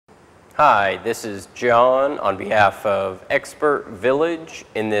Hi, this is John on behalf of Expert Village.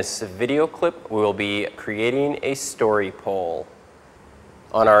 In this video clip, we will be creating a story pole.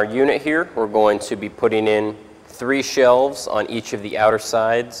 On our unit here, we're going to be putting in 3 shelves on each of the outer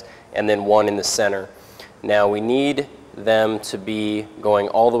sides and then 1 in the center. Now we need them to be going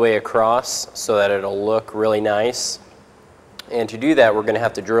all the way across so that it'll look really nice. And to do that, we're going to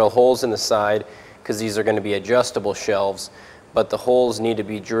have to drill holes in the side because these are going to be adjustable shelves. But the holes need to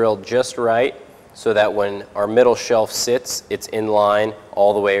be drilled just right so that when our middle shelf sits, it's in line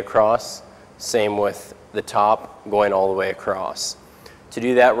all the way across. Same with the top going all the way across. To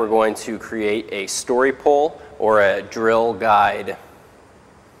do that, we're going to create a story pole or a drill guide,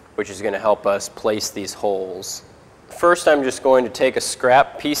 which is going to help us place these holes. First, I'm just going to take a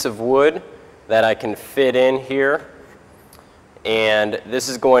scrap piece of wood that I can fit in here, and this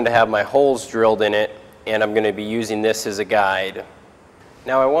is going to have my holes drilled in it, and I'm going to be using this as a guide.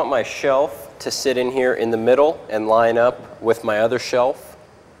 Now I want my shelf to sit in here in the middle and line up with my other shelf.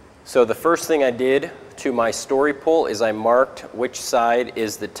 So the first thing I did to my story pole is I marked which side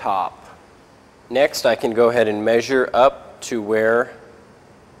is the top. Next, I can go ahead and measure up to where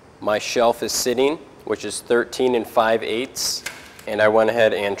my shelf is sitting, which is 13 5/8, and I went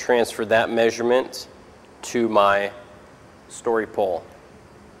ahead and transferred that measurement to my story pole.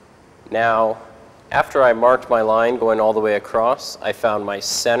 Now, after I marked my line going all the way across, I found my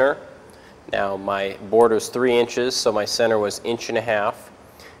center. Now my board was 3 inches, so my center was 1.5 inches.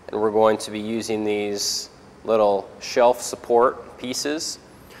 And we're going to be using these little shelf support pieces.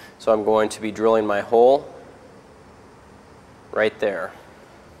 So I'm going to be drilling my hole right there.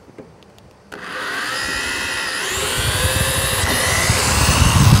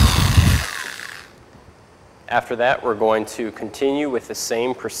 After that, we're going to continue with the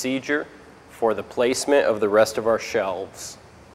same procedure for the placement of the rest of our shelves.